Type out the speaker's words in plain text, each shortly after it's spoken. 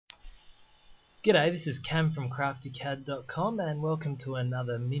G'day, this is Cam from craftyCAD.com and welcome to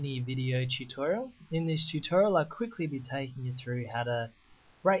another mini video tutorial. In this tutorial I'll quickly be taking you through how to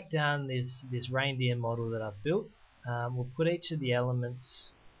break down this reindeer model that I've built. We'll put each of the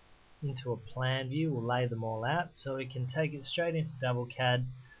elements into a plan view, we'll lay them all out so we can take it straight into DoubleCAD,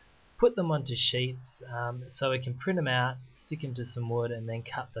 put them onto sheets so we can print them out, stick them to some wood and then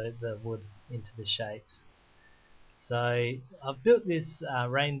cut the wood into the shapes. So I've built this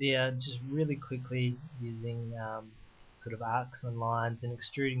reindeer just really quickly using sort of arcs and lines and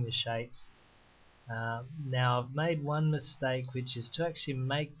extruding the shapes. Now I've made one mistake, which is to actually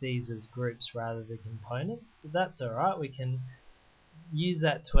make these as groups rather than components, but that's alright, we can use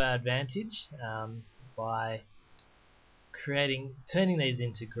that to our advantage by turning these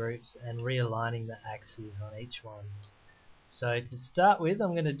into groups and realigning the axes on each one. So to start with,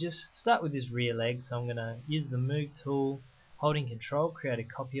 I'm going to just start with this rear leg, so I'm going to use the move tool, holding control, create a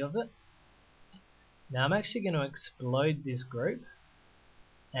copy of it. Now I'm actually going to explode this group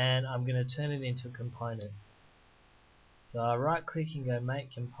and I'm going to turn it into a component. So I right click and go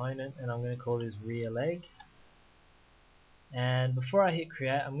make component and I'm going to call this rear leg. And before I hit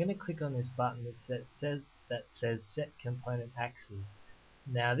create, I'm going to click on this button that says set component axes.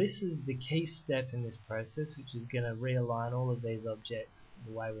 Now this is the key step in this process, which is going to realign all of these objects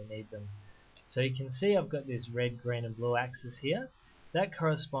the way we need them. So you can see I've got this red, green and blue axis here. That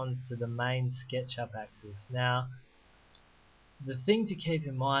corresponds to the main SketchUp axis. Now the thing to keep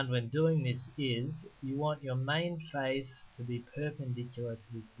in mind when doing this is you want your main face to be perpendicular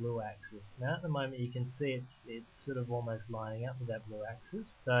to this blue axis. Now at the moment you can see it's sort of almost lining up with that blue axis.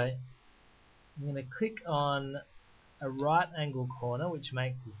 So I'm going to click on a right angle corner, which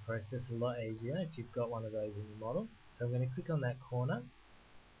makes this process a lot easier if you've got one of those in your model. So I'm going to click on that corner.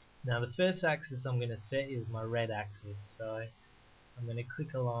 Now the first axis I'm going to set is my red axis, so I'm going to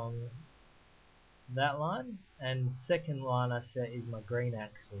click along that line, and the second line I set is my green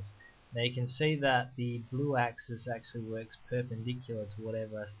axis. Now you can see that the blue axis actually works perpendicular to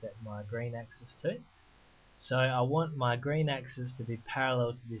whatever I set my green axis to. So I want my green axis to be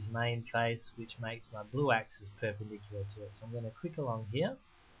parallel to this main face, which makes my blue axis perpendicular to it. So I'm going to click along here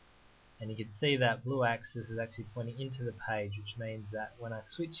and you can see that blue axis is actually pointing into the page, which means that when I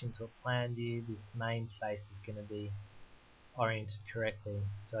switch into a plan view, this main face is going to be oriented correctly.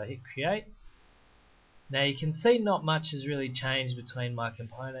 So I hit create. Now you can see not much has really changed between my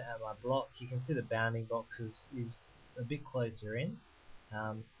component and my block. You can see the bounding box is a bit closer in,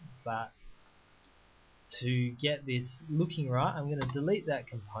 but to get this looking right, I'm going to delete that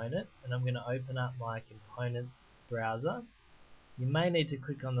component and I'm going to open up my components browser. You may need to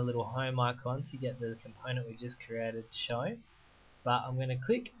click on the little home icon to get the component we just created to show, but I'm going to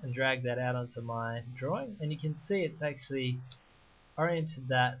click and drag that out onto my drawing and you can see it's actually oriented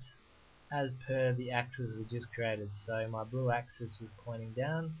that as per the axis we just created. So my blue axis was pointing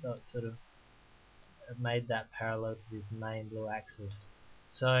down, so it sort of made that parallel to this main blue axis.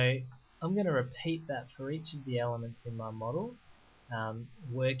 So I'm going to repeat that for each of the elements in my model,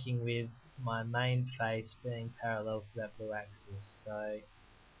 working with my main face being parallel to that blue axis. So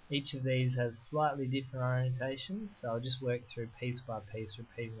each of these has slightly different orientations, so I'll just work through piece by piece,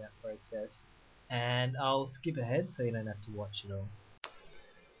 repeating that process, and I'll skip ahead so you don't have to watch it all.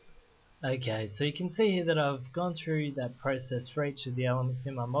 Okay, so you can see here that I've gone through that process for each of the elements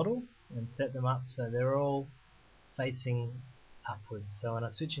in my model and set them up so they're all facing upwards. So when I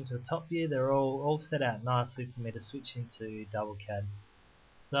switch into a top view, they're all set out nicely for me to switch into DoubleCAD.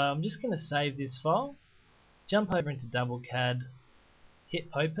 So I'm just going to save this file, jump over into DoubleCAD, hit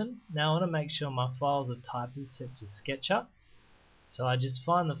open. Now I want to make sure my files of type is set to SketchUp. So I just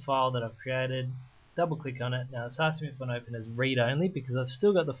find the file that I've created, double click on it. Now it's asking me if I want to open as read only because I've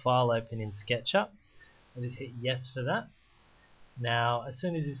still got the file open in SketchUp. I'll just hit yes for that. Now as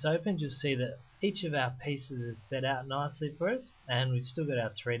soon as this opens, you'll see that each of our pieces is set out nicely for us and we've still got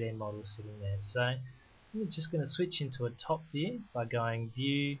our 3D model sitting there. So I'm just going to switch into a top view by going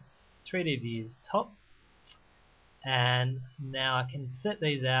view, 3D views top, and now I can set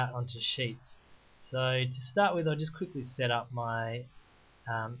these out onto sheets. So to start with, I'll just quickly set up my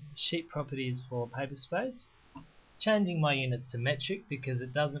sheet properties for paper space, changing my units to metric because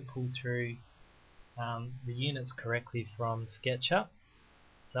it doesn't pull through the units correctly from SketchUp.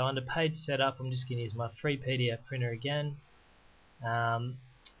 So under page setup, I'm just going to use my free PDF printer again,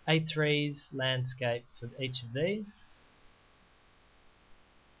 A3's landscape for each of these,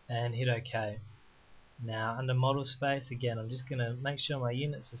 and hit OK. Now under model space, again I'm just going to make sure my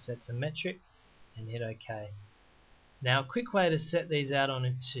units are set to metric and hit OK. Now a quick way to set these out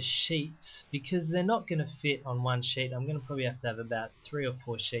onto sheets, because they're not going to fit on one sheet, I'm going to probably have to have about 3 or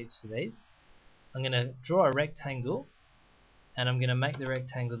 4 sheets for these. I'm going to draw a rectangle, and I'm going to make the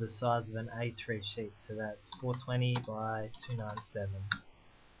rectangle the size of an A3 sheet, so that's 420 by 297.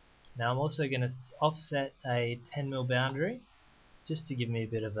 Now I'm also going to offset a 10mm boundary just to give me a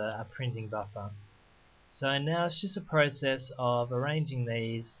bit of a printing buffer. So now it's just a process of arranging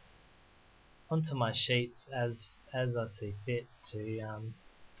these onto my sheets as I see fit to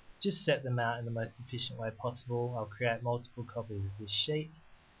just set them out in the most efficient way possible. I'll create multiple copies of this sheet.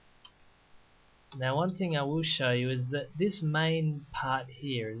 Now one thing I will show you is that this main part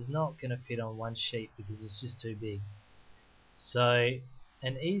here is not going to fit on one sheet because it's just too big. So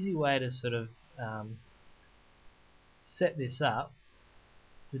an easy way to sort of set this up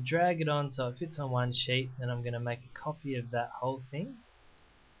is to drag it on so it fits on one sheet, and I'm going to make a copy of that whole thing.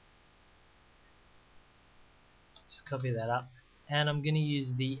 Just copy that up, and I'm going to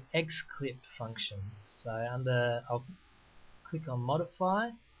use the X-clip function. So I'll click on Modify,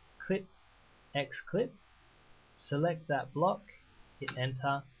 Clip, X-clip, select that block, hit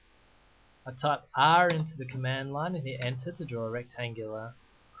enter. I type R into the command line and hit enter to draw a rectangular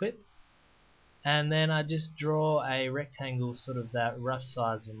clip, and then I just draw a rectangle sort of that rough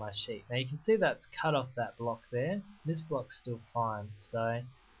size of my sheet. Now you can see that's cut off that block there. This block's still fine, so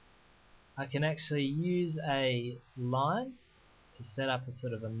I can actually use a line to set up a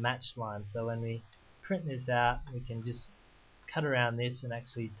sort of a match line, so when we print this out we can just cut around this and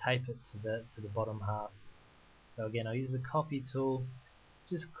actually tape it to the bottom half. So again, I'll use the copy tool,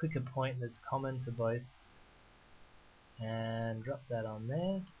 just click a point that's common to both and drop that on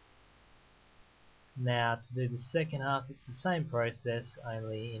there. Now to do the second half, it's the same process,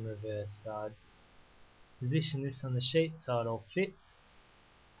 only in reverse. So I'd position this on the sheet so it all fits.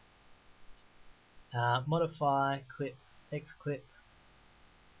 Modify, clip, X-clip,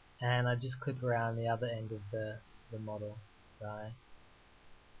 and I just clip around the other end of the model. So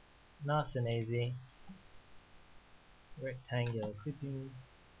nice and easy. Rectangular clipping,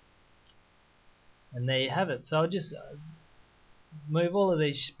 and there you have it. So I'll just move all of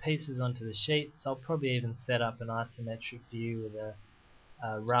these pieces onto the sheet. So I'll probably even set up an isometric view with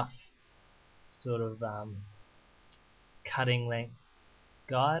a rough sort of cutting length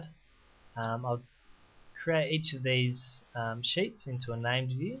guide. I'll create each of these sheets into a named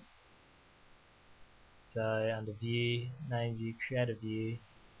view. So under view, name view, create a view,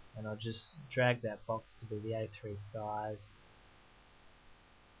 and I'll just drag that box to be the A3 size.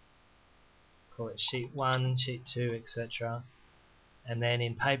 Call it sheet 1, sheet 2, etc. And then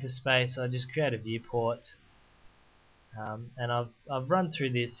in paper space I just create a viewport, and I've run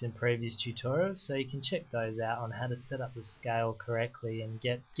through this in previous tutorials, so you can check those out on how to set up the scale correctly and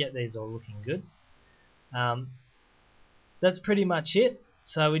get these all looking good. That's pretty much it.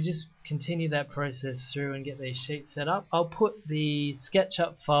 So we just continue that process through and get these sheets set up. I'll put the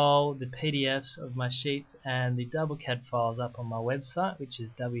SketchUp file, the PDFs of my sheets, and the DoubleCAD files up on my website, which is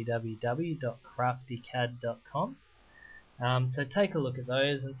www.craftycad.com. So take a look at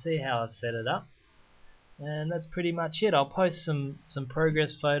those and see how I've set it up. And that's pretty much it. I'll post some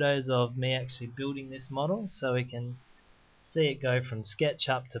progress photos of me actually building this model so we can see it go from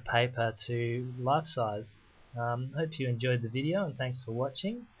SketchUp to paper to life size. Hope you enjoyed the video, and thanks for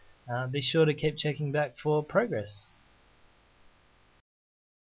watching. Be sure to keep checking back for progress.